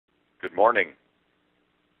Good morning.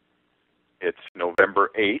 It's November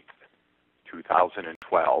 8th,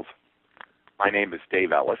 2012. My name is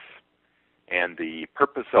Dave Ellis, and the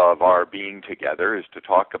purpose of our being together is to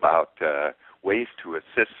talk about ways to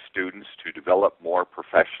assist students to develop more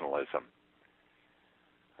professionalism.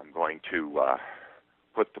 I'm going to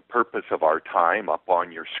put the purpose of our time up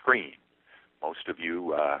on your screen. Most of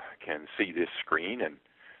you can see this screen, and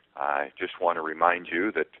I just want to remind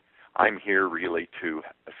you that I'm here really to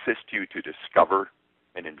assist you to discover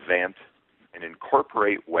and invent and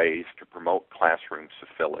incorporate ways to promote classroom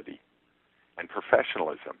civility and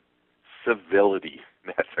professionalism. Civility,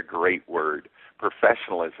 that's a great word.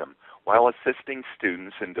 Professionalism, while assisting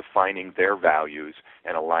students in defining their values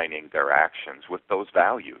and aligning their actions with those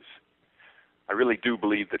values. I really do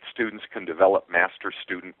believe that students can develop master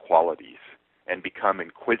student qualities and become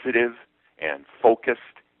inquisitive and focused,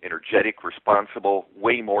 energetic, responsible,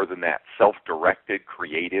 way more than that, self-directed,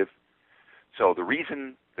 creative. So the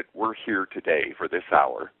reason that we're here today for this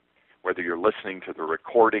hour, whether you're listening to the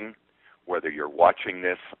recording, whether you're watching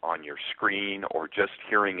this on your screen or just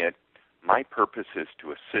hearing it, my purpose is to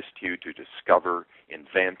assist you to discover,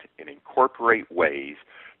 invent, and incorporate ways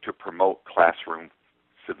to promote classroom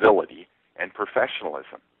civility and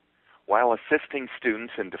professionalism, while assisting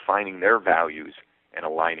students in defining their values and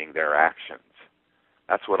aligning their actions.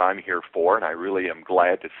 That's what I'm here for, and I really am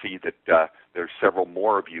glad to see that there's several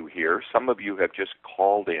more of you here. Some of you have just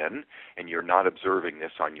called in, and you're not observing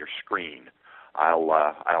this on your screen.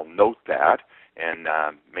 I'll note that and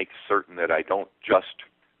make certain that I don't just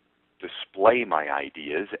display my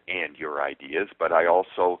ideas and your ideas, but I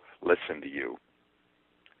also listen to you.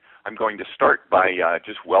 I'm going to start by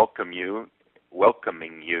just welcoming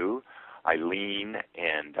you, Eileen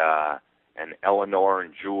and Eleanor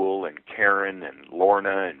and Jewel and Karen and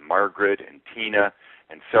Lorna and Margaret and Tina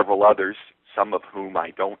and several others, some of whom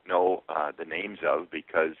I don't know the names of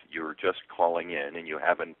because you're just calling in and you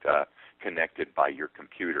haven't connected by your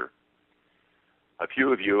computer. A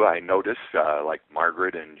few of you I notice, like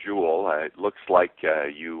Margaret and Jewel, it looks like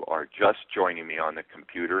you are just joining me on the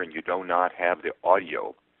computer and you do not have the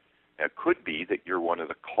audio. It could be that you're one of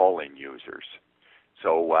the call-in users.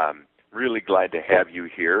 So really glad to have you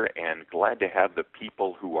here and glad to have the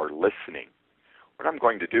people who are listening. What I'm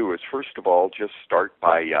going to do is, first of all, just start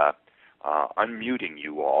by unmuting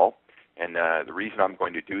you all. And the reason I'm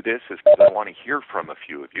going to do this is because I want to hear from a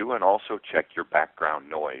few of you and also check your background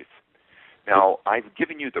noise. Now, I've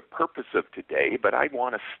given you the purpose of today, but I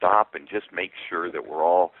want to stop and just make sure that we're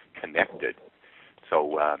all connected.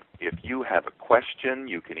 So if you have a question,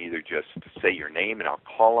 you can either just say your name and I'll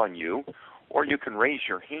call on you, or you can raise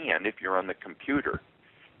your hand if you're on the computer.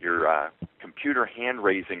 Your computer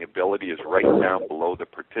hand-raising ability is right down below the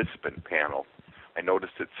participant panel. I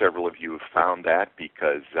noticed that several of you have found that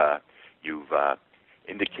because you've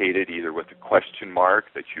indicated either with a question mark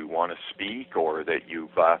that you want to speak or that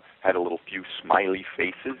you've had a little few smiley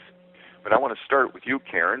faces. But I want to start with you,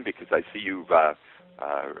 Karen, because I see you've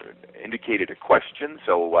indicated a question,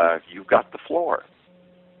 so you've got the floor.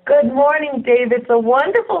 Good morning, Dave. It's a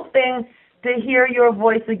wonderful thing to hear your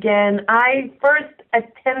voice again. I first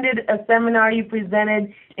attended a seminar you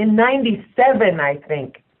presented in '97, I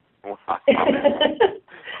think. Wow.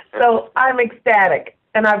 So I'm ecstatic.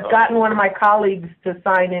 And I've gotten one of my colleagues to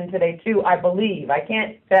sign in today, too, I believe. I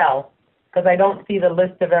can't tell because I don't see the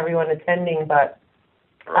list of everyone attending, but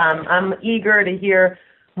I'm eager to hear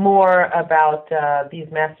more about these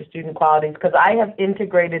master student qualities because I have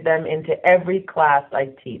integrated them into every class I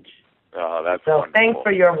teach. Oh, that's so wonderful. Thanks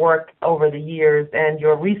for your work over the years and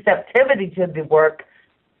your receptivity to the work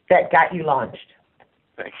that got you launched.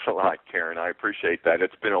 Thanks a lot, Karen. I appreciate that.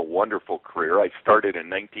 It's been a wonderful career. I started in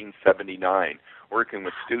 1979 working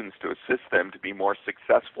with students to assist them to be more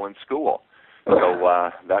successful in school.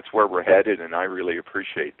 So that's where we're headed, and I really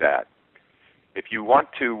appreciate that. If you want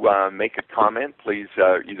to make a comment, please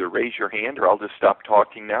either raise your hand or I'll just stop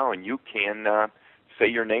talking now, and you can say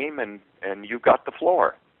your name, and you've got the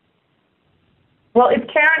floor. Well,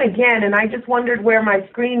 it's Karen again, and I just wondered where my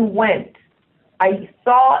screen went. I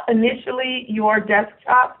saw initially your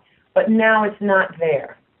desktop, but now it's not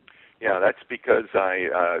there. Yeah, that's because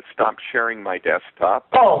I stopped sharing my desktop.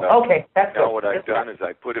 Oh, okay. That's now what I've done is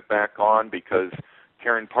I put it back on because,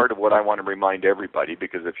 Karen, part of what I want to remind everybody,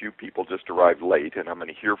 because a few people just arrived late, and I'm going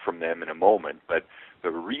to hear from them in a moment, but the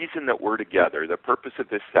reason that we're together, the purpose of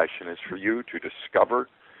this session is for you to discover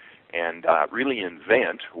and really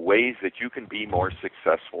invent ways that you can be more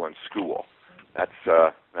successful in school.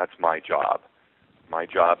 That's my job. My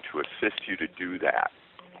job to assist you to do that.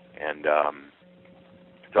 And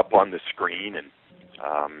it's up on the screen, and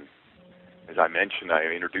as I mentioned, I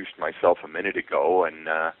introduced myself a minute ago, and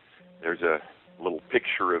there's a little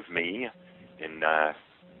picture of me. In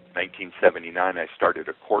 1979, I started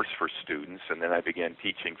a course for students, and then I began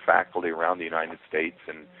teaching faculty around the United States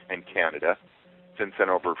and Canada. Since then,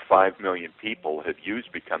 over 5 million people have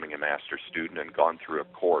used Becoming a Master Student and gone through a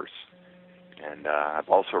course. And I've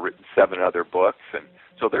also written 7 other books, and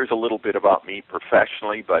so there's a little bit about me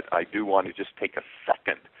professionally, but I do want to just take a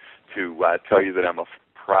second to tell you that I'm a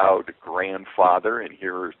proud grandfather, and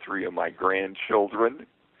here are 3 of my grandchildren.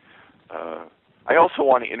 I also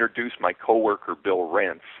want to introduce my coworker, Bill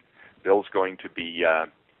Rentz. Bill's going to be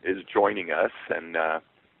is joining us, and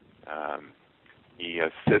he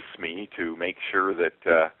assists me to make sure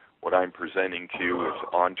that what I'm presenting to you is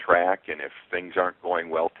on track, and if things aren't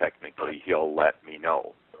going well technically, he'll let me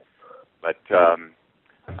know. But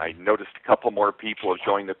I noticed a couple more people have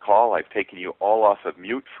joined the call. I've taken you all off of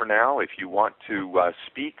mute for now. If you want to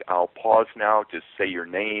speak, I'll pause now. Just say your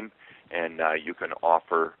name, and you can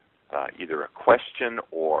offer either a question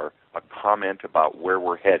or a comment about where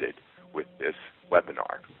we're headed with this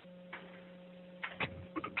webinar.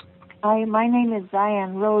 Hi, my name is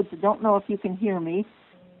Diane Rhodes. I don't know if you can hear me,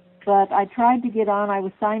 but I tried to get on. I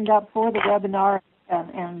was signed up for the webinar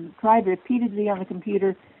and tried repeatedly on the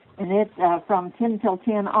computer, and it from 10 till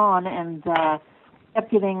 10 on, and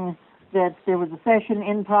kept getting that there was a session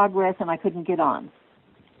in progress and I couldn't get on.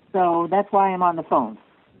 So that's why I'm on the phone.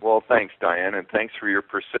 Well, thanks, Diane, and thanks for your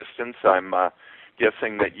persistence. I'm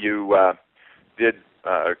guessing that you did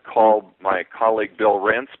call my colleague Bill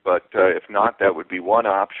Rentz, but if not, that would be one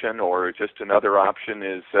option, or just another option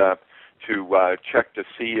is to check to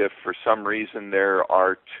see if for some reason there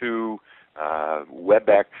are 2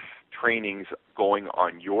 WebEx trainings going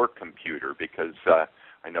on your computer, because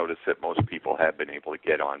I noticed that most people have been able to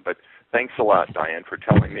get on. But thanks a lot, Diane, for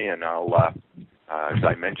telling me, and I'll, as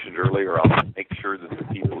I mentioned earlier, I'll make sure that the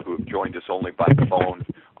people who have joined us only by phone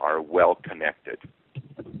are well connected.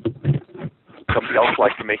 Somebody else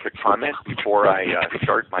like to make a comment before I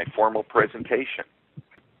start my formal presentation?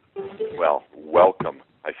 Well, welcome.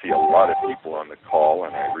 I see a lot of people on the call,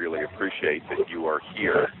 and I really appreciate that you are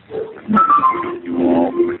here. I'm you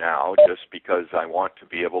all for now, just because I want to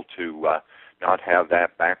be able to not have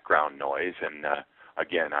that background noise. And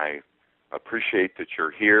again, I appreciate that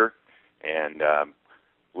you're here, and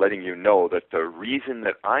letting you know that the reason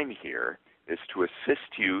that I'm here is to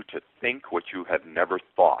assist you to think what you have never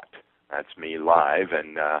thought. That's me live,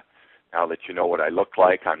 and now that you know what I look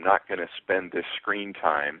like, I'm not going to spend this screen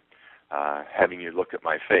time having you look at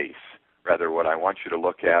my face. Rather, what I want you to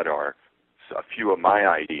look at are a few of my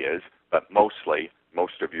ideas, but mostly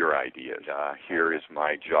most of your ideas. Here is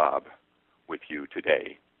my job with you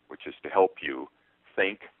today, which is to help you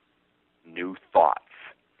think new thoughts,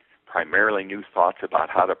 primarily new thoughts about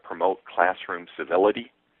how to promote classroom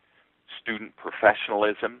civility, student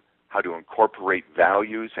professionalism, how to incorporate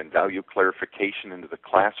values and value clarification into the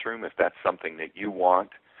classroom if that's something that you want,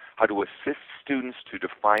 how to assist students to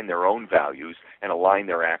define their own values and align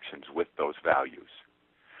their actions with those values.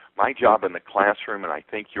 My job in the classroom, and I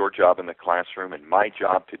think your job in the classroom, and my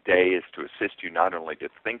job today is to assist you not only to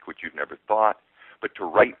think what you've never thought, but to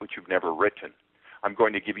write what you've never written. I'm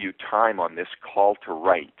going to give you time on this call to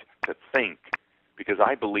write, to think, because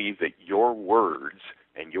I believe that your words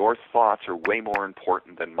and your thoughts are way more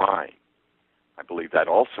important than mine. I believe that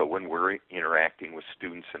also when we're interacting with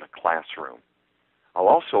students in a classroom. I'll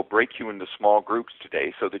also break you into small groups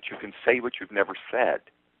today so that you can say what you've never said,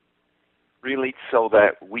 really so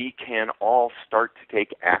that we can all start to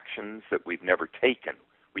take actions that we've never taken.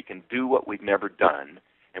 We can do what we've never done,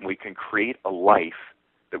 and we can create a life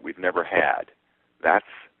that we've never had. That's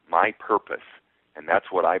my purpose, and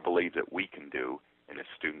that's what I believe that we can do in a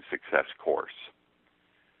student success course.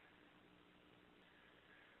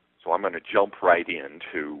 So I'm going to jump right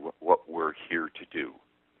into what we're here to do.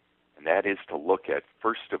 And that is to look at,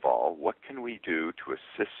 first of all, what can we do to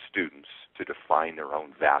assist students to define their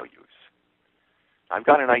own values? I've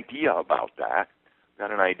got an idea about that. I've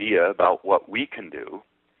got an idea about what we can do.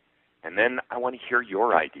 And then I want to hear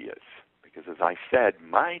your ideas. Because as I said,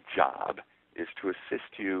 my job is to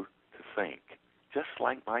assist you to think. Just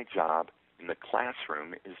like my job in the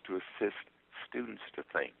classroom is to assist students to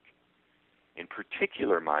think. In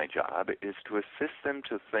particular, my job is to assist them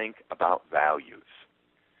to think about values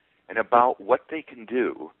and about what they can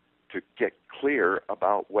do to get clear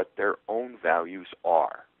about what their own values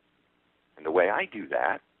are. And the way I do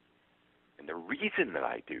that, and the reason that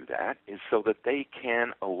I do that, is so that they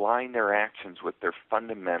can align their actions with their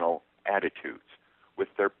fundamental attitudes, with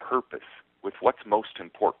their purpose, with what's most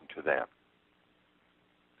important to them.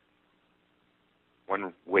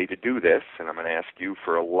 One way to do this, and I'm going to ask you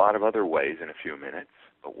for a lot of other ways in a few minutes,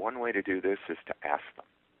 but one way to do this is to ask them,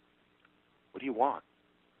 what do you want?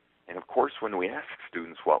 And of course, when we ask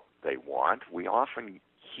students what they want, we often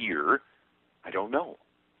hear, I don't know,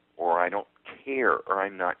 or I don't care, or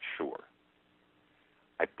I'm not sure.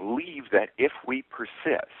 I believe that if we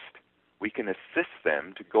persist, we can assist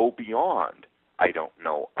them to go beyond, I don't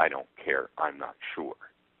know, I don't care, I'm not sure.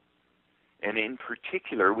 And in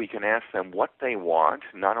particular, we can ask them what they want,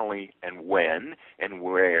 not only and when and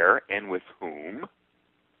where and with whom.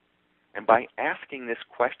 And by asking this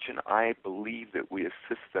question, I believe that we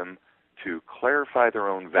assist them to clarify their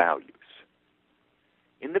own values.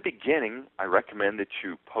 In the beginning, I recommend that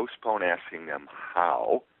you postpone asking them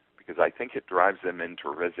how, because I think it drives them into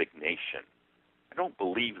resignation. I don't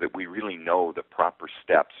believe that we really know the proper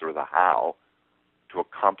steps or the how to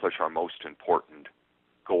accomplish our most important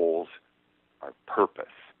goals, our purpose.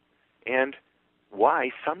 And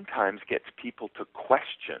why sometimes gets people to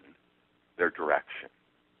question their direction.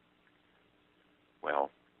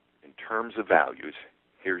 Well, in terms of values,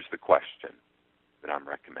 here's the question that I'm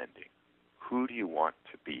recommending. Who do you want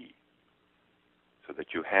to be? So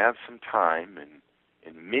that you have some time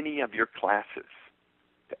in many of your classes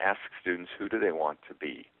to ask students who do they want to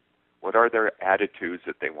be? What are their attitudes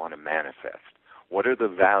that they want to manifest? What are the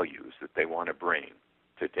values that they want to bring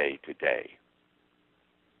to day?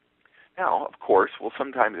 Now, of course, we'll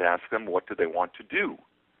sometimes ask them, what do they want to do?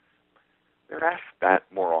 They're asked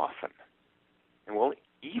that more often. And we'll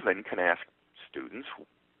even can ask students,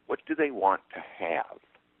 what do they want to have?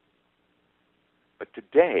 But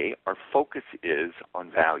today, our focus is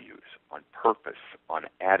on values, on purpose, on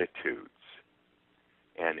attitudes.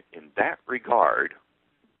 And in that regard,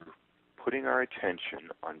 we're putting our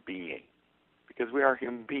attention on being. Because we are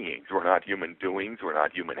human beings. We're not human doings. We're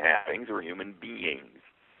not human havings. We're human beings.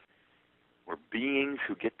 We're beings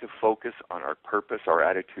who get to focus on our purpose, our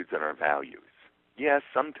attitudes, and our values. Yes,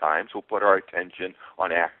 sometimes we'll put our attention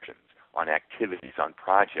on actions, on activities, on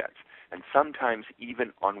projects, and sometimes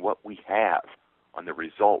even on what we have, on the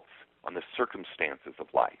results, on the circumstances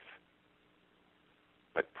of life.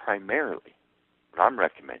 But primarily, what I'm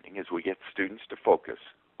recommending is we get students to focus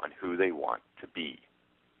on who they want to be.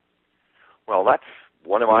 Well, that's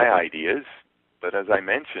one of my ideas, but as I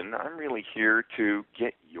mentioned, I'm really here to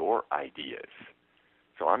get your ideas.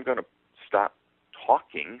 So I'm going to stop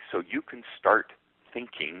talking so you can start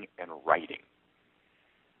thinking and writing.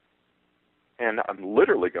 And I'm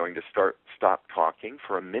literally going to stop talking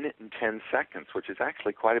for 1 minute and 10 seconds, which is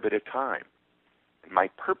actually quite a bit of time. And my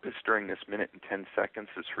purpose during this 1 minute and 10 seconds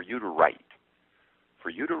is for you to write. For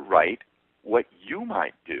you to write what you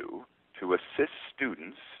might do to assist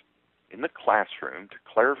students in the classroom to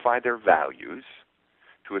clarify their values,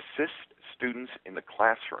 to assist students in the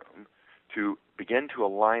classroom to begin to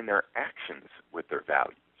align their actions with their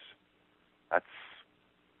values. That's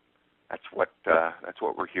what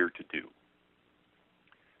we're here to do.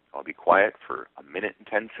 I'll be quiet for 1 minute and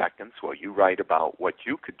 10 seconds while you write about what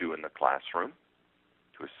you could do in the classroom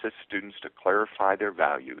to assist students to clarify their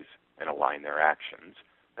values and align their actions.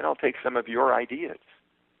 Then I'll take some of your ideas.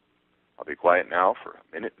 I'll be quiet now for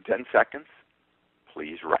 1 minute and 10 seconds.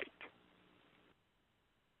 Please write.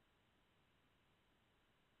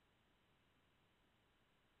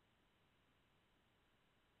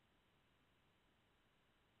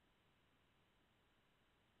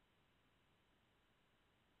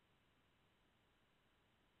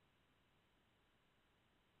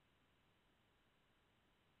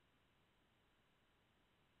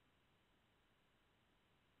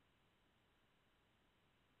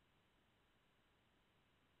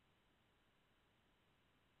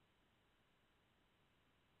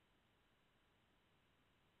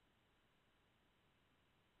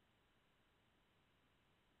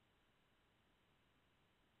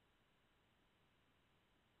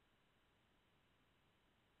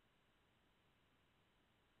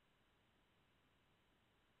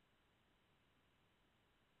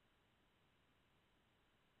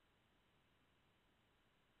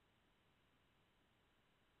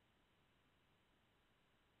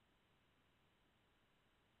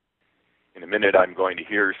 In a minute, I'm going to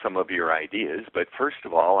hear some of your ideas, but first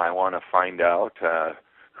of all, I want to find out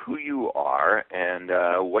who you are and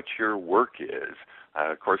what your work is.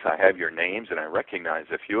 Of course, I have your names, and I recognize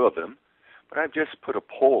a few of them, but I've just put a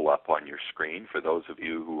poll up on your screen for those of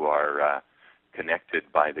you who are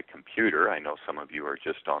connected by the computer. I know some of you are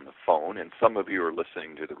just on the phone, and some of you are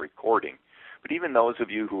listening to the recording. But even those of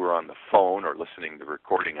you who are on the phone or listening to the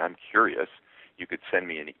recording, I'm curious. You could send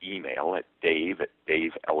me an email at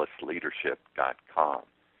dave@daveellisleadership.com.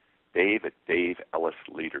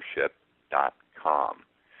 dave@daveellisleadership.com. professionalism.com.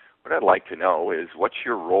 What I'd like to know is what's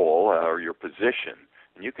your role or your position,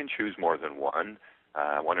 and you can choose more than one.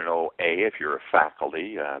 I want to know, A, if you're a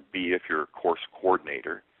faculty, B, if you're a course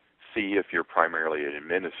coordinator, C, if you're primarily an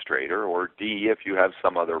administrator, or D, if you have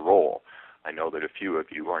some other role. I know that a few of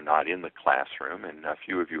you are not in the classroom, and a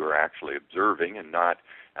few of you are actually observing and not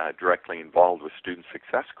directly involved with student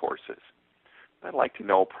success courses. I'd like to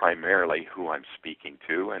know primarily who I'm speaking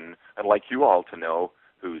to, and I'd like you all to know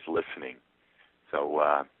who's listening. So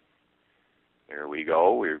there we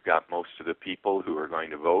go. We've got most of the people who are going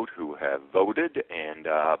to vote who have voted, and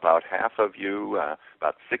about half of you,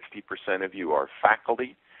 about 60% of you are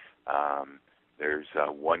faculty. There's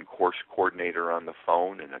one course coordinator on the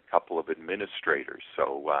phone and a couple of administrators.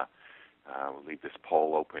 So we'll leave this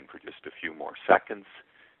poll open for just a few more seconds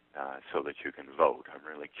so that you can vote. I'm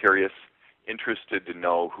really curious, interested to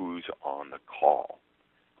know who's on the call.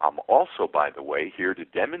 I'm also, by the way, here to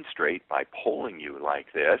demonstrate by polling you like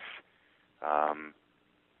this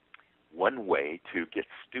one way to get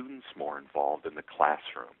students more involved in the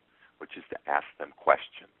classroom, which is to ask them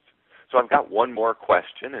questions. So I've got one more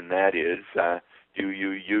question, and that is, do you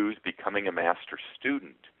use becoming a master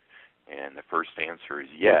student? And the first answer is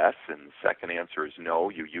yes, and the second answer is no,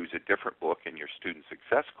 you use a different book in your student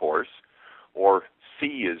success course. Or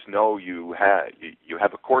C is no, you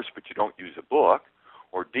have a course but you don't use a book.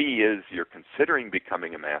 Or D is you're considering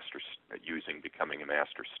becoming a using becoming a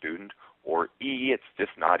master student. Or E, it's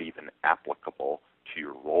just not even applicable to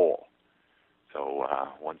your role. So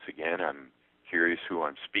once again, I'm curious who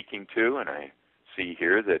I'm speaking to, and I see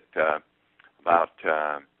here that about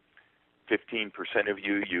 15% of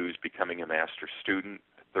you use becoming a master student,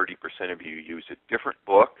 30% of you use a different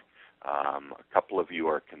book, a couple of you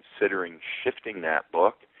are considering shifting that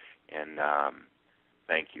book, and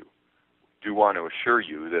thank you. Do want to assure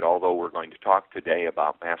you that although we're going to talk today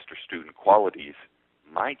about master student qualities,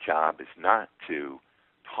 my job is not to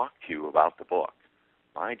talk to you about the book.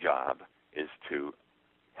 My job is to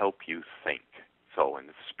help you think. So in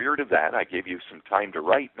the spirit of that, I gave you some time to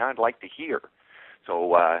write, and I'd like to hear.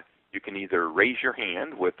 So you can either raise your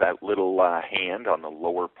hand with that little hand on the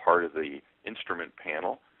lower part of the instrument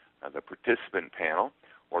panel, the participant panel,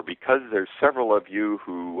 or because there's several of you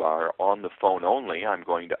who are on the phone only, I'm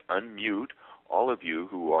going to unmute all of you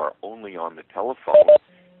who are only on the telephone,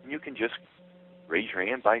 and you can just raise your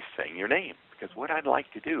hand by saying your name, because what I'd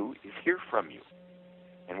like to do is hear from you.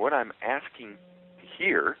 And what I'm asking to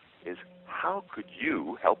hear is how could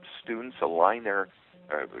you help students align their,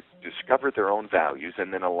 discover their own values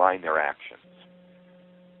and then align their actions?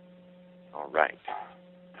 All right.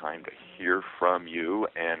 Time to hear from you.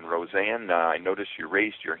 And Roseanne, I noticed you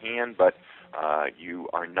raised your hand, but you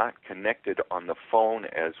are not connected on the phone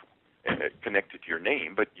as connected to your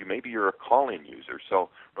name, but maybe you're a call-in user. So,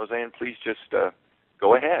 Roseanne, please just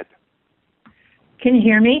go ahead. Can you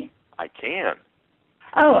hear me? I can.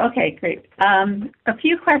 Oh, okay, great. A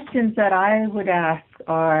few questions that I would ask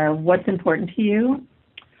are, what's important to you?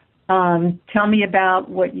 Tell me about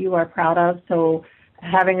what you are proud of. So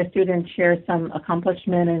having a student share some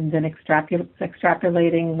accomplishment and then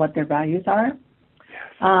extrapolating what their values are.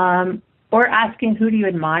 Or asking, who do you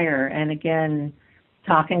admire? And again,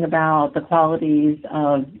 talking about the qualities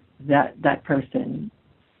of that person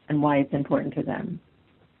and why it's important to them.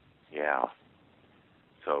 Yeah.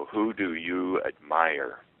 So who do you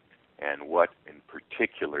admire, and what in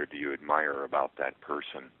particular do you admire about that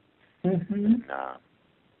person? Mm-hmm. And,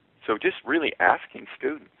 so just really asking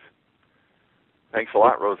students. Thanks a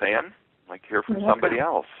lot, Roseanne. I'd like to hear from somebody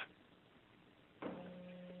else.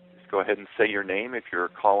 Just go ahead and say your name if you're a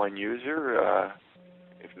call-in user.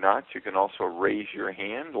 If not, you can also raise your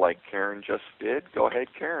hand like Karen just did. Go ahead,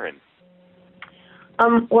 Karen.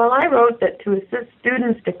 Well, I wrote that to assist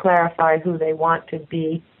students to clarify who they want to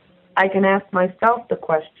be, I can ask myself the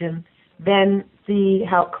question, then see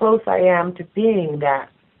how close I am to being that,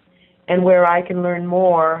 and where I can learn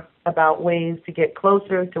more about ways to get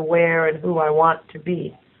closer to where and who I want to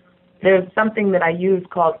be. There's something that I use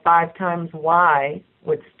called 5 times why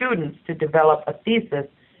with students to develop a thesis,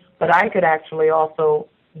 but I could actually also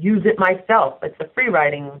use it myself. It's a free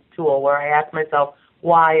writing tool where I ask myself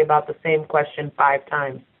why about the same question 5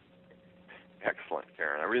 times. Excellent,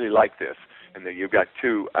 Karen. I really like this. And then you've got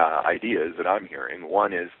 2 ideas that I'm hearing.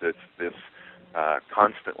 One is this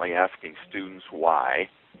constantly asking students why,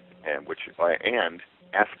 and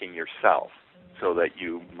asking yourself, so that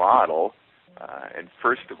you model and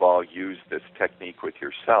first of all use this technique with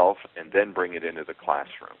yourself and then bring it into the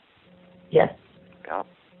classroom. Yes. Yeah.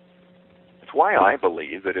 It's why I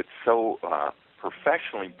believe that it's so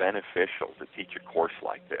professionally beneficial to teach a course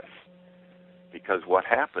like this. because what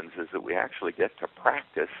happens is that we actually get to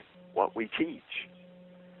practice what we teach.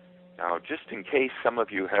 Now, just in case some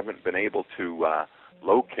of you haven't been able to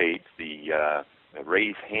locate the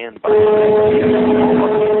raise hand button,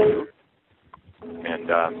 and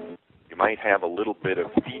you might have a little bit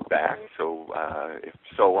of feedback, so if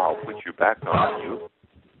so, I'll put you back on mute.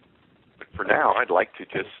 But for now, I'd like to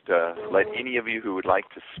just let any of you who would like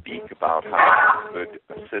to speak about how you could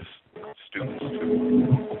assist students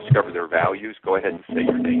to discover their values, go ahead and say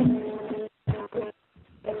your name.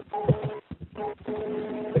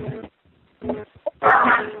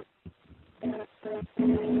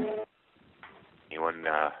 Anyone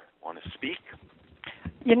want to speak?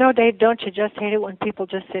 You know, Dave, don't you just hate it when people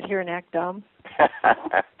just sit here and act dumb?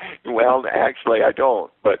 Well, actually, I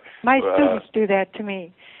don't. But my students do that to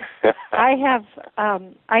me. I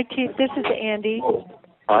teach. This is Andy.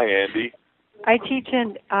 Hi, Andy. I teach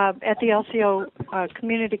at the LCO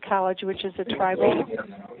Community College, which is a tribal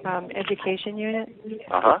education unit.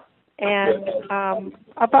 Uh-huh. And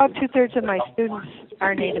about 2/3 of my students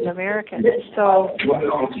are Native American. So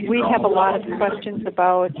we have a lot of questions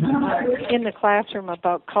about, in the classroom,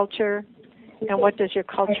 about culture and what does your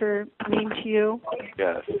culture mean to you.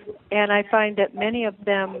 Yes. And I find that many of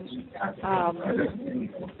them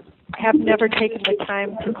have never taken the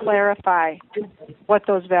time to clarify what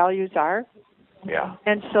those values are. Yeah.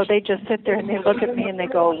 And so they just sit there and they look at me and they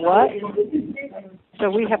go, what? So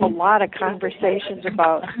we have a lot of conversations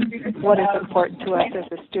about what is important to us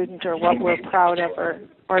as a student or what we're proud of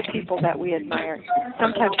or people that we admire.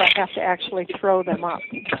 Sometimes I have to actually throw them up.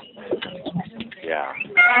 Yeah.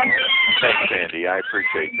 Thanks, Andy. I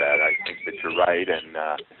appreciate that. I think that you're right,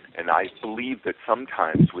 and I believe that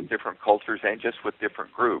sometimes with different cultures and just with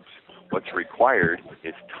different groups, what's required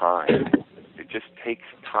is time. It just takes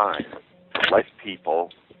time to let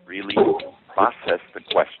people really process the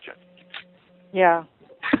question. Yeah.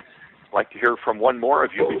 I'd like to hear from one more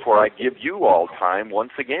of you before I give you all time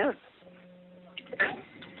once again.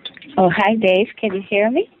 Oh, hi, Dave. Can you hear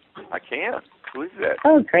me? I can. Who is that?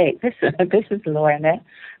 Oh, great. This is Lorna.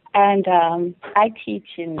 And I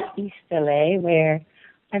teach in East LA, where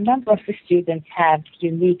a number of the students have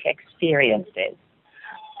unique experiences.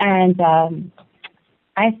 And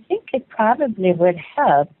I think it probably would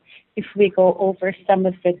help if we go over some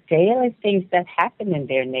of the daily things that happen in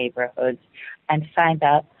their neighborhoods and find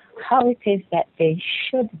out how it is that they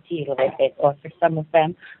should deal with it, or for some of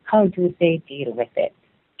them, how do they deal with it?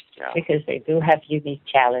 Yeah. Because they do have unique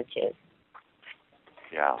challenges.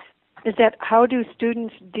 Yeah. Is that how do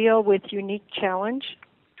students deal with unique challenge?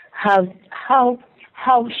 How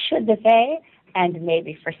should they, and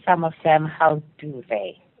maybe for some of them, how do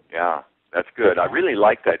they? Yeah, that's good. I really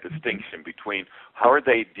like that distinction between how are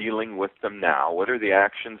they dealing with them now, what are the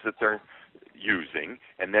actions that they're using,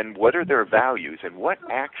 and then what are their values, and what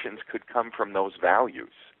actions could come from those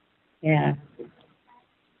values. Yeah.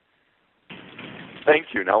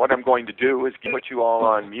 Thank you. Now what I'm going to do is put you all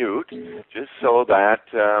on mute, just so that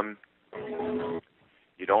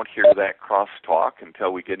you don't hear that crosstalk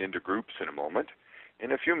until we get into groups in a moment.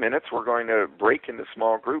 In a few minutes, we're going to break into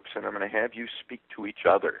small groups, and I'm going to have you speak to each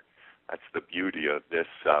other. That's the beauty of this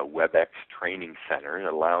WebEx training center.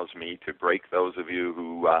 It allows me to break those of you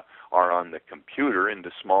who are on the computer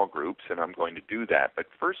into small groups, and I'm going to do that. But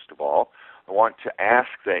first of all, I want to ask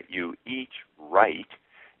that you each write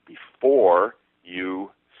before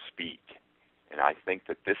you speak. And I think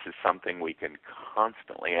that this is something we can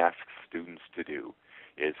constantly ask students to do,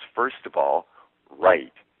 is first of all,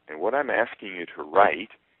 write. And what I'm asking you to write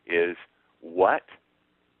is, what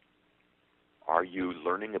are you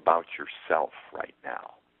learning about yourself right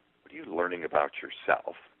now? What are you learning about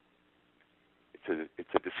yourself? It's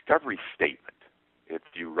a discovery statement. If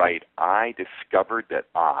you write, I discovered that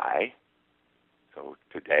I, so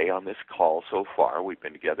today on this call so far, we've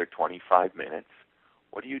been together 25 minutes.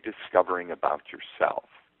 What are you discovering about yourself?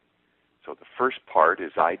 So the first part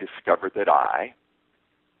is, I discovered that I.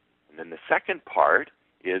 And then the second part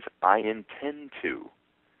is, I intend to.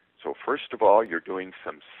 So first of all, you're doing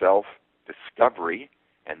some self-discovery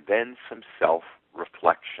and then some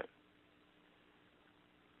self-reflection.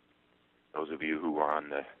 Those of you who are on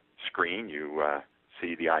the screen, you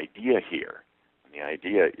see the idea here. And the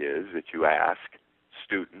idea is that you ask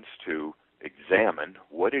students to examine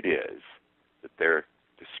what it is that they're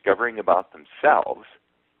discovering about themselves,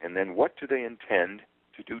 and then what do they intend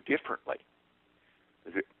to do differently.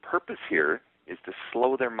 The purpose here is to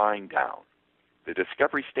slow their mind down. The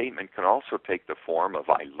discovery statement can also take the form of,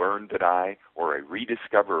 I learned that I, or I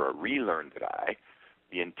rediscover or relearn that I.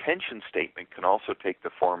 The intention statement can also take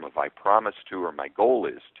the form of, I promise to, or my goal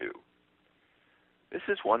is to. This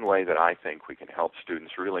is one way that I think we can help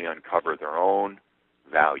students really uncover their own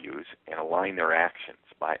values and align their actions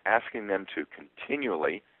by asking them to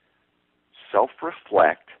continually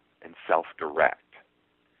self-reflect and self-direct.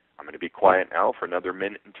 I'm going to be quiet now for another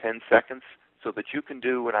minute and 10 seconds so that you can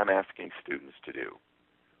do what I'm asking students to do.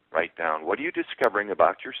 Write down, what are you discovering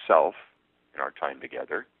about yourself in our time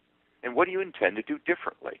together, and what do you intend to do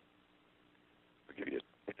differently? I'll give you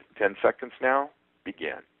 10 seconds now.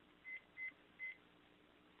 Begin.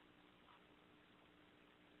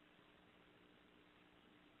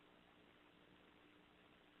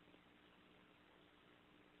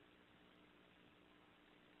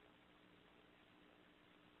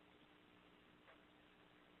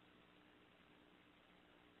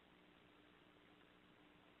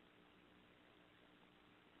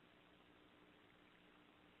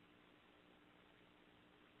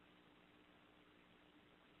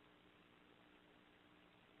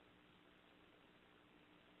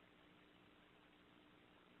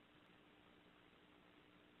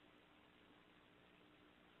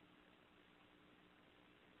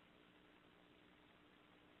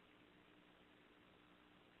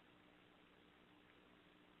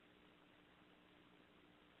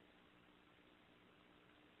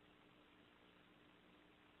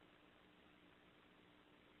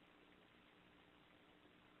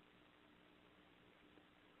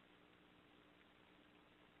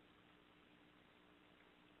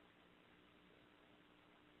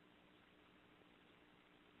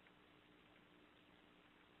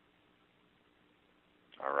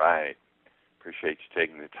 All right. Appreciate you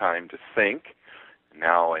taking the time to think.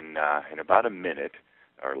 Now, in about a minute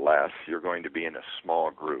or less, you're going to be in a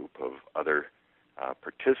small group of other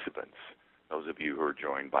participants, those of you who are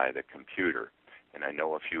joined by the computer. And I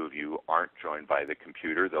know a few of you aren't joined by the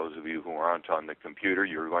computer. Those of you who aren't on the computer,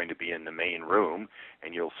 you're going to be in the main room,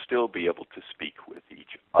 and you'll still be able to speak with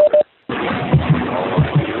each other. All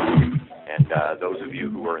of you. And those of you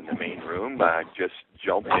who are in the main room, just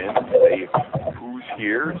jump in and say who's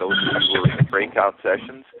here. Those of you who are in the breakout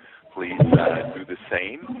sessions, please do the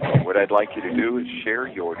same. What I'd like you to do is share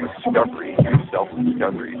your discoveries, your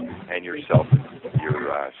self-discoveries, and your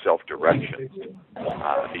self-directions.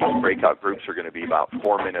 These breakout groups are going to be about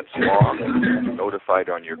 4 minutes long. You're notified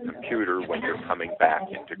on your computer when you're coming back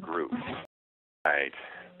into groups. All right,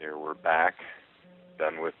 there we're back.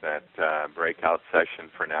 Done with that breakout session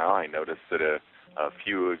for now. I noticed that a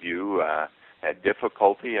few of you had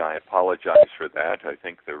difficulty. I apologize for that. I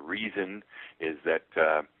think the reason is that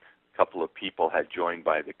a couple of people had joined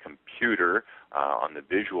by the computer on the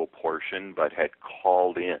visual portion but had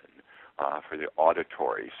called in for the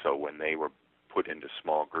auditory. So when they were put into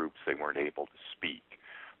small groups, they weren't able to speak.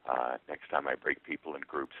 Next time I break people in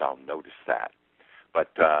groups, I'll notice that. But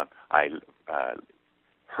I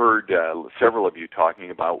heard several of you talking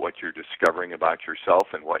about what you're discovering about yourself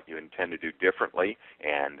and what you intend to do differently,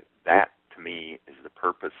 and that, to me, is the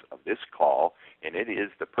purpose of this call, and it is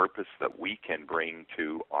the purpose that we can bring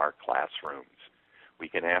to our classrooms. We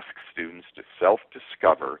can ask students to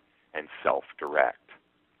self-discover and self-direct.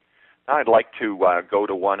 Now I'd like to go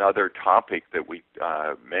to one other topic that we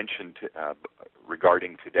mentioned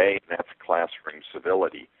regarding today, and that's classroom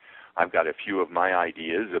civility. I've got a few of my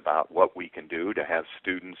ideas about what we can do to have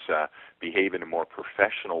students behave in a more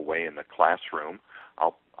professional way in the classroom.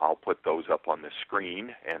 I'll put those up on the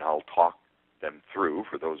screen, and I'll talk them through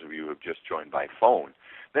for those of you who have just joined by phone.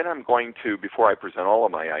 Then I'm going to, before I present all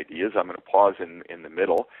of my ideas, I'm going to pause in the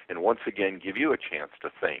middle and once again give you a chance to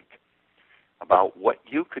think about what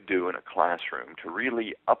you could do in a classroom to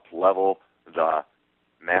really up-level the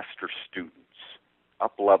master students,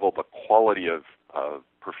 up-level the quality of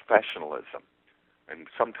professionalism, and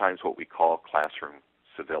sometimes what we call classroom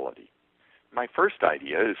civility. My first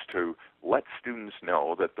idea is to let students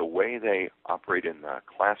know that the way they operate in the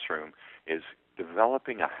classroom is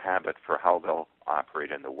developing a habit for how they'll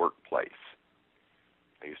operate in the workplace.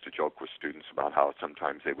 I used to joke with students about how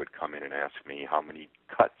sometimes they would come in and ask me how many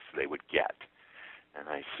cuts they would get, and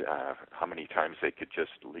how many times they could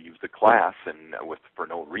just leave the class and for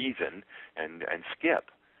no reason and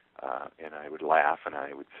skip. And I would laugh and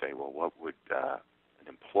I would say, well, what would an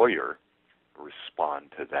employer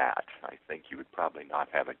respond to that? I think you would probably not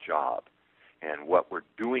have a job. And what we're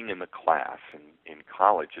doing in the class and in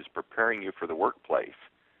college is preparing you for the workplace.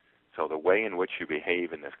 So the way in which you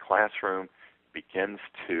behave in this classroom begins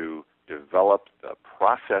to develop the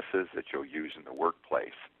processes that you'll use in the workplace.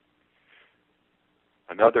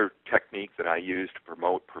 Another technique that I use to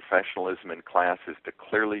promote professionalism in class is to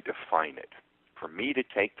clearly define it. For me to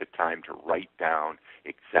take the time to write down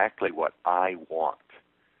exactly what I want.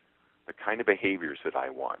 the kind of behaviors that I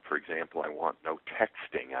want. For example, I want no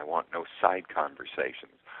texting. I want no side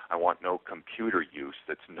conversations. I want no computer use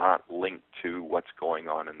that's not linked to what's going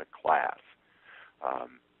on in the class.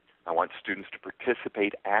 I want students to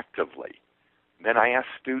participate actively. Then I ask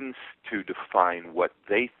students to define what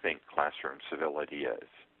they think classroom civility is.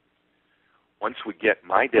 Once we get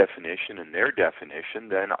my definition and their definition,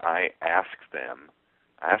 then I ask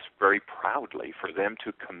very proudly for them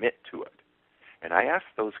to commit to it. And I ask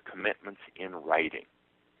those commitments in writing.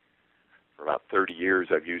 For about 30 years,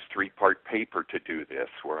 I've used 3-part paper to do this,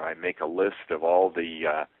 where I make a list of all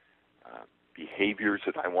the behaviors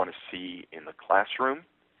that I want to see in the classroom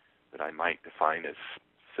that I might define as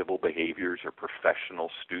civil behaviors or professional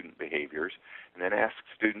student behaviors, and then ask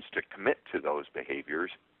students to commit to those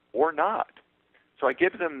behaviors or not. So I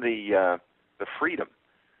give them the freedom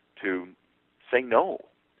to say no.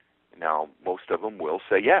 Now, most of them will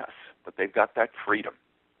say yes, but they've got that freedom.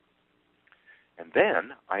 And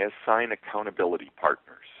then I assign accountability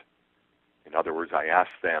partners. In other words, I ask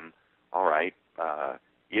them, all right,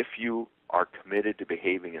 if you are committed to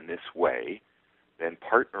behaving in this way, then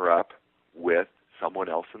partner up with someone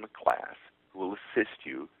else in the class who will assist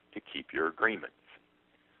you to keep your agreements.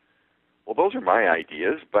 Well, those are my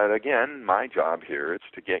ideas, but again, my job here is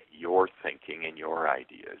to get your thinking and your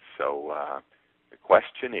ideas. So the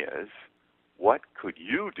question is, what could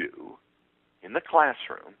you do in the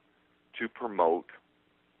classroom to promote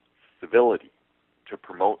civility, to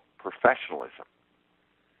promote professionalism?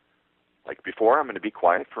 Like before, I'm going to be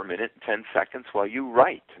quiet for a minute and 10 seconds while you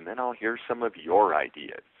write, and then I'll hear some of your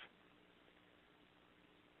ideas.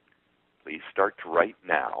 Please start to write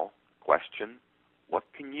now. Question, what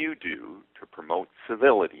can you do to promote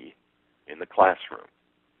civility in the classroom?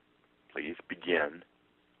 Please begin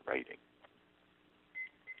writing.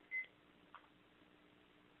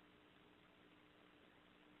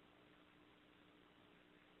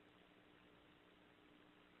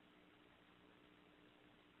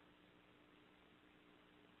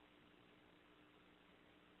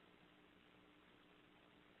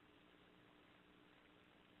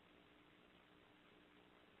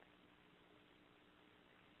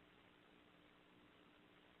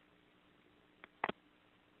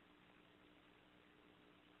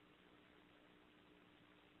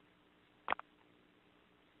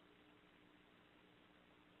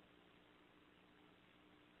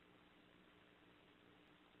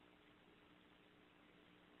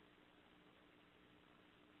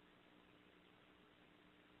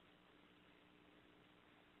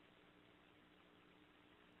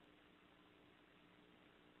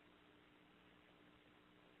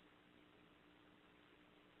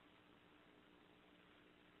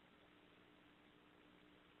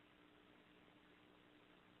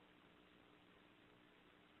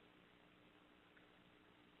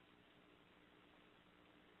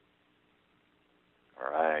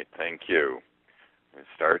 All right, thank you. I'll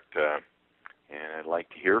start, and I'd like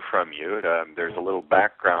to hear from you. There's a little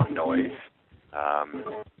background noise,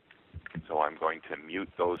 so I'm going to mute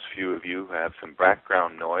those few of you who have some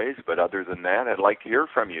background noise, but other than that, I'd like to hear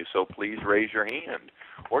from you, so please raise your hand,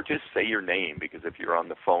 or just say your name, because if you're on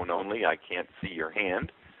the phone only, I can't see your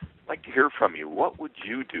hand. I'd like to hear from you. What would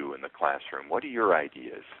you do in the classroom? What are your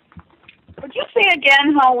ideas? Would you say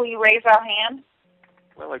again how we raise our hand?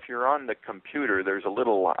 Well, if you're on the computer, there's a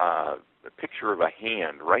little picture of a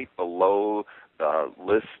hand right below the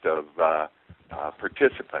list of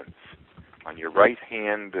participants. On your right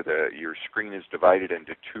hand, your screen is divided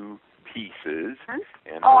into 2 pieces,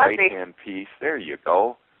 and the right-hand piece, there you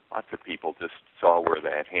go. Lots of people just saw where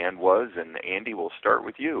that hand was, and Andy, we'll start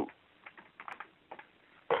with you.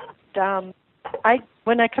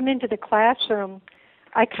 When I come into the classroom,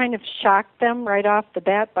 I kind of shock them right off the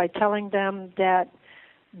bat by telling them that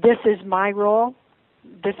this is my role,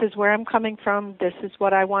 this is where I'm coming from, this is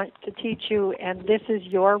what I want to teach you, and this is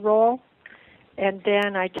your role. And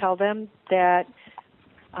then I tell them that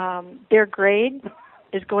their grade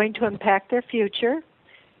is going to impact their future,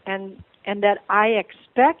 and that I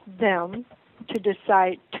expect them to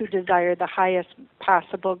desire the highest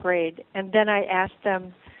possible grade. And then I ask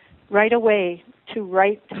them right away to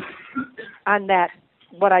write on that,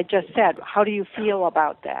 what I just said. How do you feel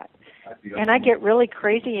about that? And I get really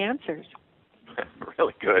crazy answers.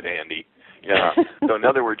 Really good, Andy. Yeah. So in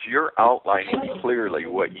other words, you're outlining clearly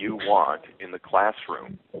what you want in the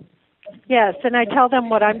classroom. Yes, and I tell them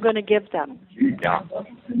what I'm going to give them. Yeah.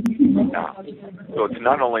 Yeah. So it's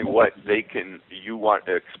not only what you want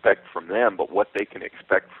to expect from them, but what they can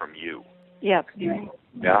expect from you. Yep.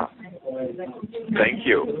 Yeah. Thank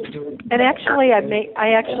you. And actually, I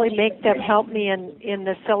actually make them help me in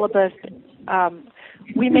the syllabus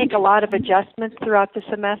we make a lot of adjustments throughout the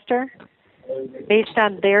semester based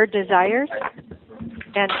on their desires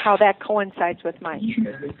and how that coincides with mine.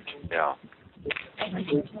 Yeah.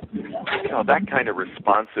 That kind of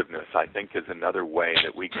responsiveness, I think, is another way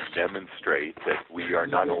that we can demonstrate that we are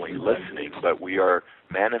not only listening, but we are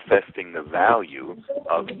manifesting the value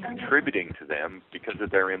of contributing to them because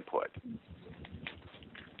of their input.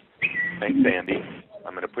 Thanks, Andy.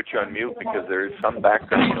 I'm going to put you on mute because there's some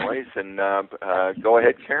background noise. And go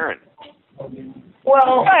ahead, Karen.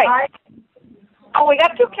 Well, Oh, we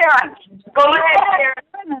got two Karens. Go ahead,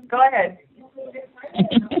 Karen. Go ahead.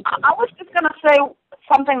 I was just going to say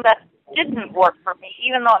something that didn't work for me,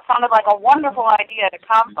 even though it sounded like a wonderful idea at a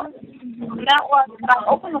conference. And that was I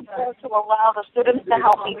opened the school to allow the students to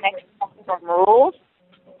help me make some rules,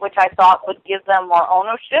 which I thought would give them more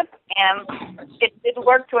ownership. And it did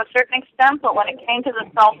work to a certain extent, but when it came to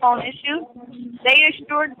the cell phone issue, they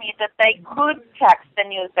assured me that they could text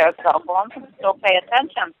and use their cell phones and still pay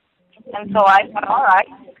attention. And so I thought, all right,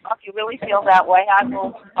 if you really feel that way, I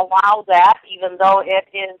will allow that, even though it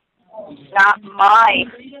is not my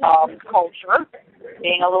culture,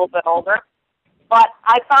 being a little bit older. But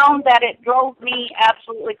I found that it drove me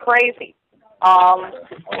absolutely crazy.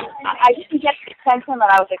 I didn't get the attention that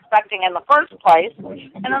I was expecting in the first place.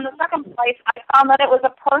 And in the second place, I found that it was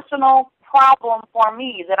a personal problem for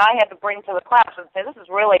me that I had to bring to the class and say, this is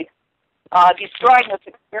really destroying this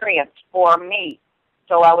experience for me.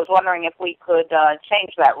 So I was wondering if we could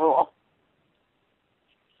change that rule.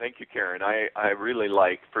 Thank you, Karen. I really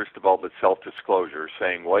like, first of all, the self-disclosure,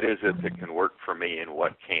 saying what is it that can work for me and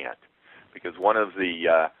what can't. Because one of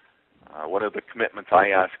the commitments I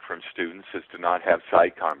ask from students is to not have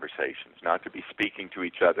side conversations, not to be speaking to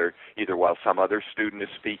each other either while some other student is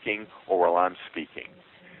speaking or while I'm speaking.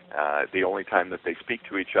 The only time that they speak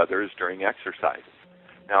to each other is during exercises.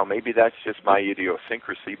 Now, maybe that's just my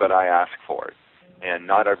idiosyncrasy, but I ask for it. And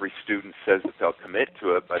not every student says that they'll commit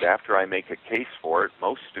to it, but after I make a case for it,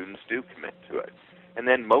 most students do commit to it. And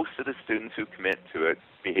then most of the students who commit to it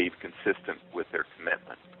behave consistent with their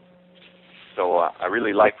commitment. So I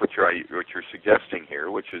really like what you're suggesting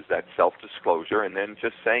here, which is that self-disclosure, and then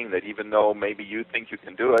just saying that even though maybe you think you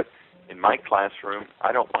can do it, in my classroom,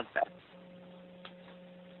 I don't want that.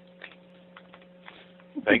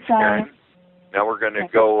 Thanks, Karen. Now we're going to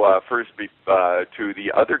go first to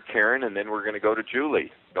the other Karen, and then we're going to go to Julie.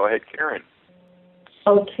 Go ahead, Karen.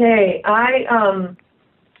 Okay. I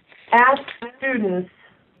ask students,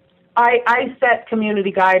 I set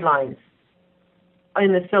community guidelines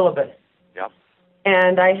in the syllabus. Yep.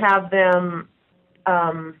 And I have them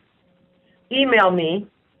email me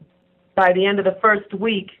by the end of the first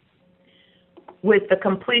week with the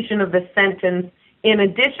completion of the sentence, in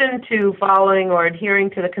addition to following or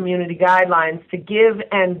adhering to the community guidelines, to give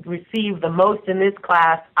and receive the most in this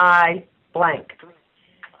class, I blank.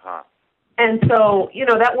 Uh-huh. And so,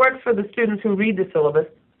 that works for the students who read the syllabus.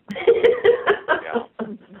 Yeah.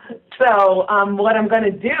 So what I'm going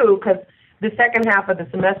to do, because the second half of the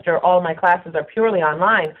semester, all my classes are purely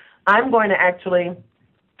online, I'm going to actually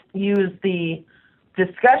use the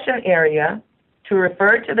discussion area to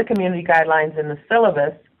refer to the community guidelines in the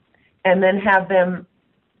syllabus, and then have them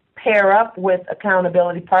pair up with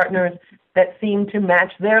accountability partners that seem to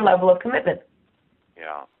match their level of commitment.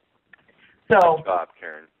 Yeah. So, good job,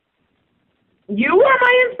 Karen. You are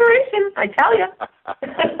my inspiration, I tell you.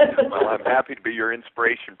 Well, I'm happy to be your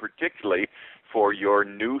inspiration, particularly for your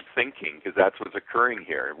new thinking, because that's what's occurring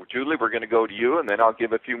here. Julie, we're going to go to you, and then I'll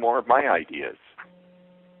give a few more of my ideas.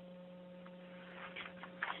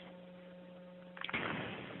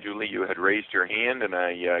 Julie, you had raised your hand, and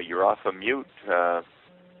you're off of mute.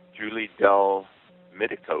 Julie Del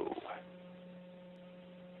Mitico.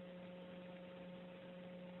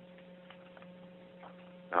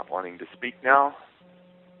 Not wanting to speak now?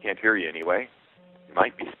 Can't hear you anyway. You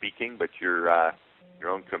might be speaking, but your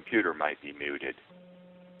own computer might be muted.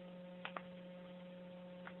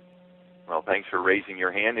 Well, thanks for raising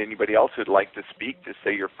your hand. Anybody else who'd like to speak, just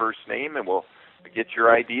say your first name, and we'll get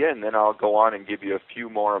your idea, and then I'll go on and give you a few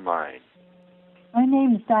more of mine. My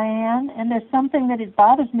name is Diane, and there's something that it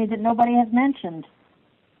bothers me that nobody has mentioned.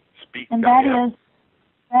 Speak, and Diane.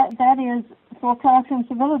 that is for character and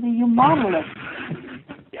civility, you model it.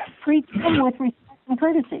 Yes. Treat them with respect and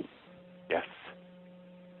courtesy. Yes.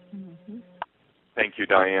 Mm-hmm. Thank you,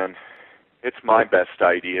 Diane. It's my best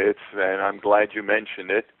idea, and I'm glad you mentioned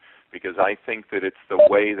it, because I think that it's the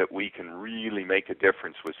way that we can really make a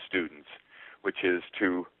difference with students, which is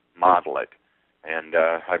to model it. And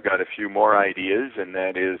I've got a few more ideas, and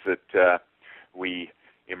that is that we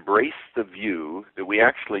embrace the view that we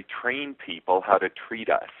actually train people how to treat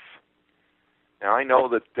us. Now, I know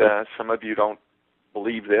that some of you don't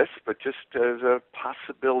believe this, but just as a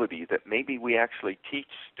possibility that maybe we actually teach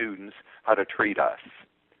students how to treat us.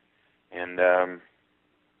 And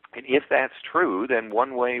if that's true, then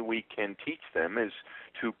one way we can teach them is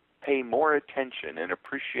to pay more attention and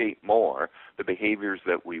appreciate more the behaviors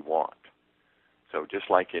that we want. So just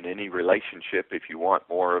like in any relationship, if you want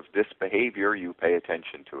more of this behavior, you pay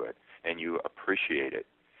attention to it and you appreciate it.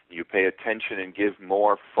 You pay attention and give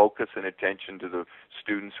more focus and attention to the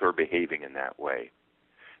students who are behaving in that way.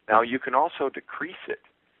 Now, you can also decrease it.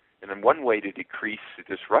 And then one way to decrease the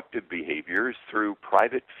disruptive behavior is through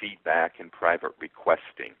private feedback and private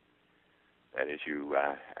requesting. That is, you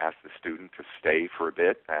ask the student to stay for a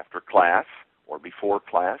bit after class or before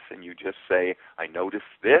class, and you just say, I noticed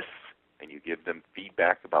this, and you give them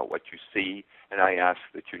feedback about what you see, and I ask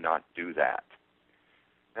that you not do that.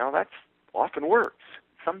 Now, that often works.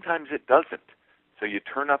 Sometimes it doesn't. So you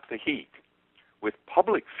turn up the heat with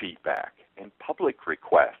public feedback and public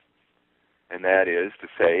requests. And that is to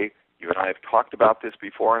say, you and I have talked about this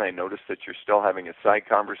before, and I noticed that you're still having a side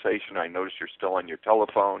conversation. I noticed you're still on your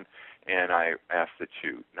telephone, and I ask that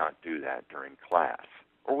you not do that during class,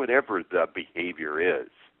 or whatever the behavior is.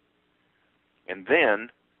 And then,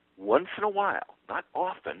 once in a while, not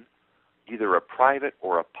often, either a private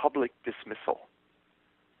or a public dismissal.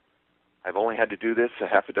 I've only had to do this a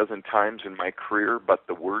half a dozen times in my career, but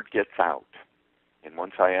the word gets out. And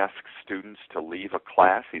once I ask students to leave a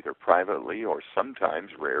class, either privately or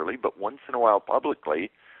sometimes, rarely, but once in a while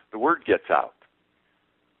publicly, the word gets out.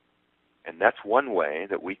 And that's one way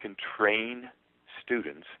that we can train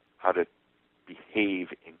students how to behave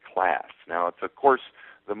in class. Now, it's, of course,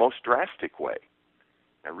 the most drastic way.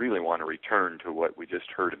 I really want to return to what we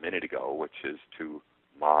just heard a minute ago, which is to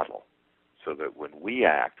model, so that when we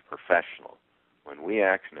act professional, when we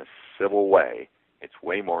act in a civil way, it's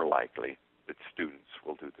way more likely that students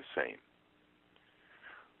will do the same.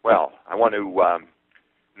 Well, I want to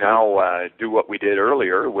now do what we did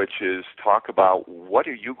earlier, which is talk about what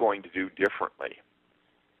are you going to do differently?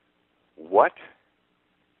 What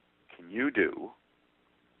can you do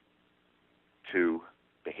to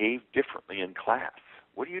behave differently in class?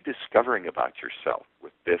 What are you discovering about yourself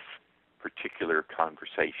with this particular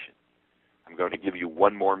conversation? I'm going to give you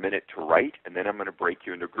one more minute to write, and then I'm going to break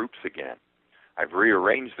you into groups again. I've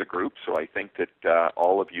rearranged the groups, so I think that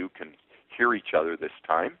all of you can hear each other this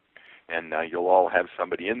time, and you'll all have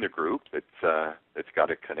somebody in the group that's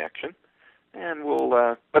got a connection. And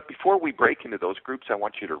but before we break into those groups, I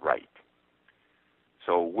want you to write.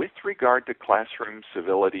 So with regard to classroom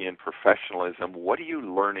civility and professionalism, what are you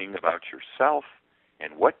learning about yourself,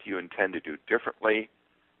 and what do you intend to do differently?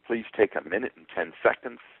 Please take a minute and 10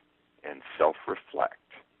 seconds and self-reflect,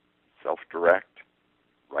 self-direct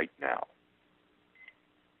right now.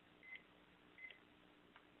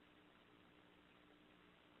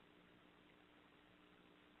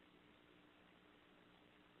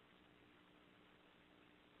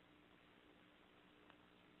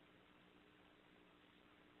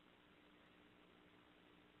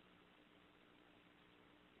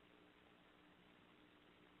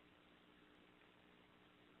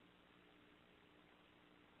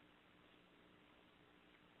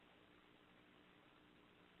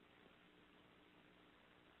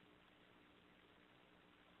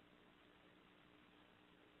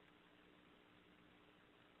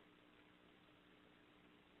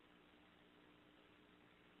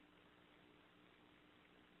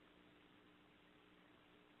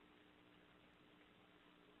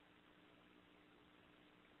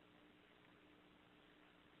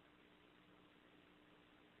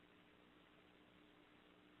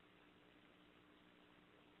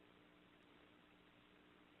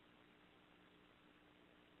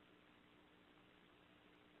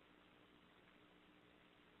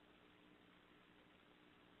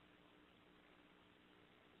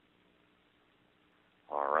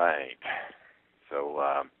 All right. So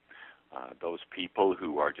those people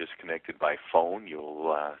who are just connected by phone,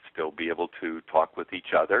 you'll still be able to talk with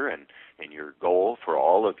each other. And your goal for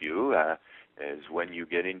all of you is when you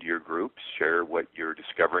get into your groups, share what you're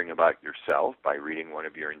discovering about yourself by reading one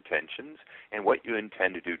of your intentions and what you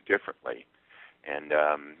intend to do differently. And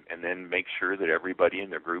then make sure that everybody in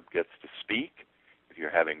the group gets to speak. If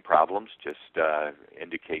you're having problems, just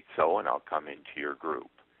indicate so, and I'll come into your group.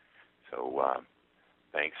 So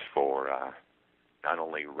thanks for not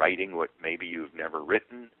only writing what maybe you've never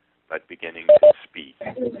written, but beginning to speak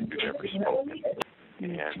what you've never spoken.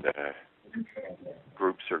 And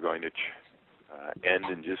groups are going to end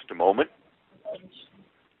in just a moment.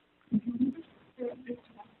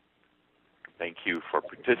 Thank you for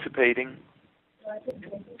participating.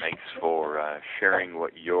 Thanks for sharing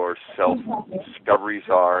what your self-discoveries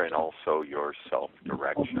are and also your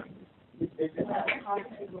self-direction.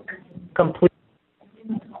 Complete.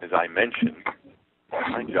 As I mentioned,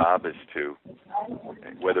 my job is to,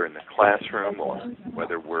 whether in the classroom or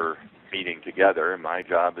whether we're meeting together, my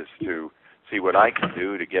job is to see what I can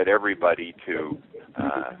do to get everybody to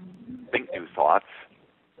think new thoughts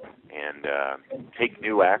and take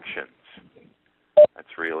new actions.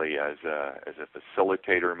 That's really, as a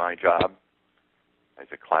facilitator, my job. As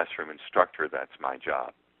a classroom instructor, that's my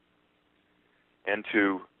job. And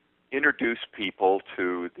to introduce people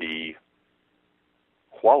to the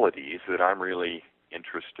qualities that I'm really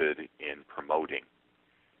interested in promoting.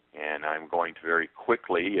 And I'm going to very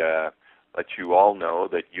quickly let you all know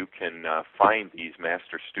that you can find these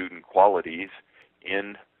master student qualities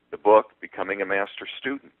in the book, Becoming a Master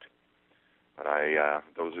Student. But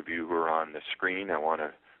those of you who are on the screen, I want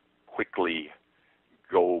to quickly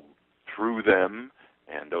go through them.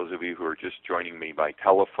 And those of you who are just joining me by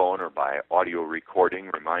telephone or by audio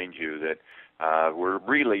recording, remind you that we're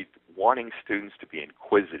really wanting students to be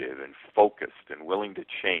inquisitive and focused and willing to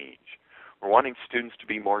change. We're wanting students to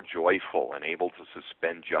be more joyful and able to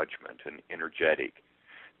suspend judgment and energetic.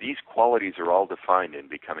 These qualities are all defined in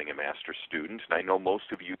Becoming a Master Student, and I know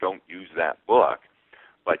most of you don't use that book,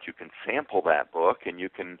 but you can sample that book and you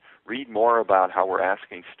can read more about how we're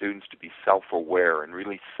asking students to be self-aware and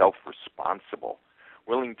really self-responsible,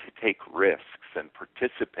 willing to take risks and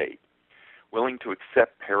participate, willing to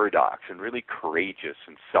accept paradox and really courageous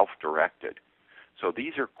and self-directed. So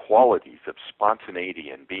these are qualities of spontaneity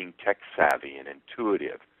and being tech-savvy and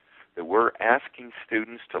intuitive that we're asking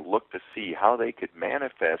students to look to see how they could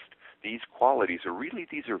manifest these qualities, or really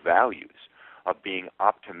these are values of being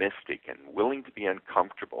optimistic and willing to be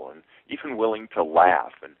uncomfortable and even willing to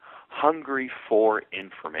laugh and hungry for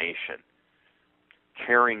information,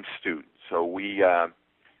 caring students. So we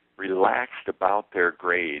relaxed about their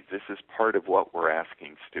grades. This is part of what we're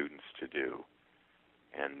asking students to do.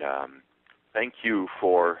 And thank you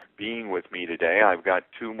for being with me today. I've got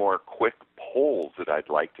two more quick polls that I'd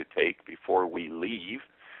like to take before we leave.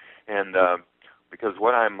 And because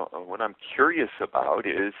what I'm curious about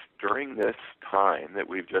is, during this time that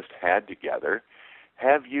we've just had together,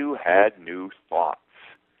 have you had new thoughts?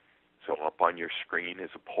 So up on your screen is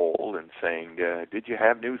a poll and saying, did you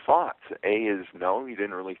have new thoughts? A is no, you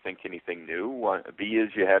didn't really think anything new. B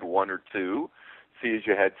is you had one or two. C is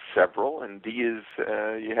you had several. And D is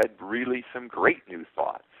you had really some great new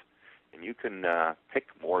thoughts. And you can pick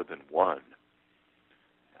more than one.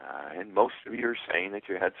 And most of you are saying that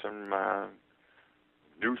you had some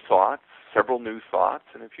new thoughts, several new thoughts,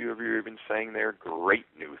 and a few of you are even saying they're great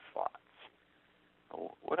new thoughts.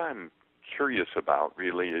 What I'm curious about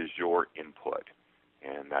really is your input,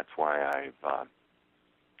 and that's why I've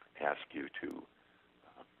asked you to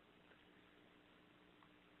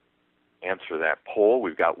answer that poll.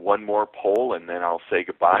 We've got one more poll, and then I'll say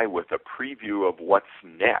goodbye with a preview of what's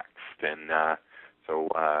next. And so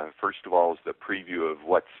first of all is the preview of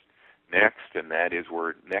what's next, and that is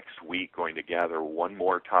we're next week going to gather one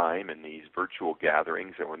more time in these virtual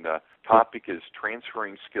gatherings, and when the topic is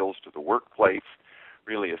transferring skills to the workplace,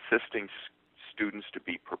 really assisting students to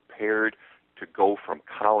be prepared to go from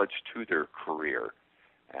college to their career.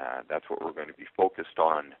 That's what we're going to be focused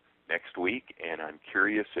on next week, and I'm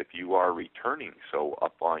curious if you are returning. So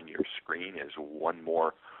up on your screen is one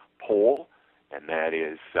more poll, and that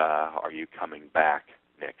is, are you coming back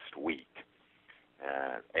next week?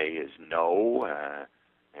 A is no,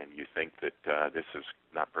 and you think that this is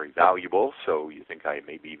not very valuable, so you think I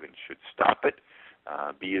maybe even should stop it.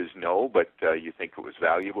 B is no, but you think it was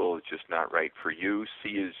valuable, it's just not right for you. C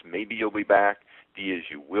is maybe you'll be back. D is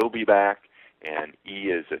you will be back. And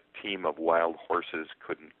E is a team of wild horses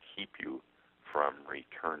couldn't keep you from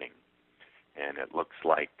returning. And it looks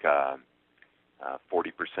like 40%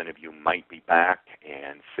 of you might be back,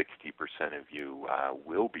 and 60% of you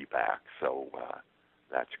will be back, so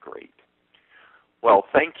that's great. Well,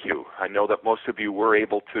 thank you. I know that most of you were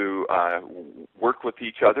able to work with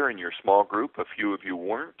each other in your small group. A few of you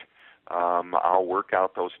weren't. I'll work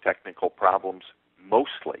out those technical problems.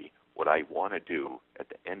 Mostly what I want to do at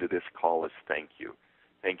the end of this call is thank you.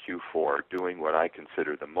 Thank you for doing what I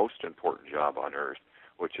consider the most important job on earth,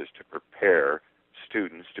 which is to prepare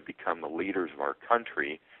students to become the leaders of our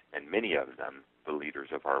country, and many of them the leaders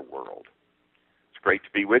of our world. It's great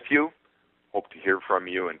to be with you. Hope to hear from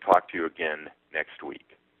you and talk to you again next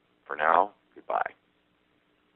week. For now, goodbye.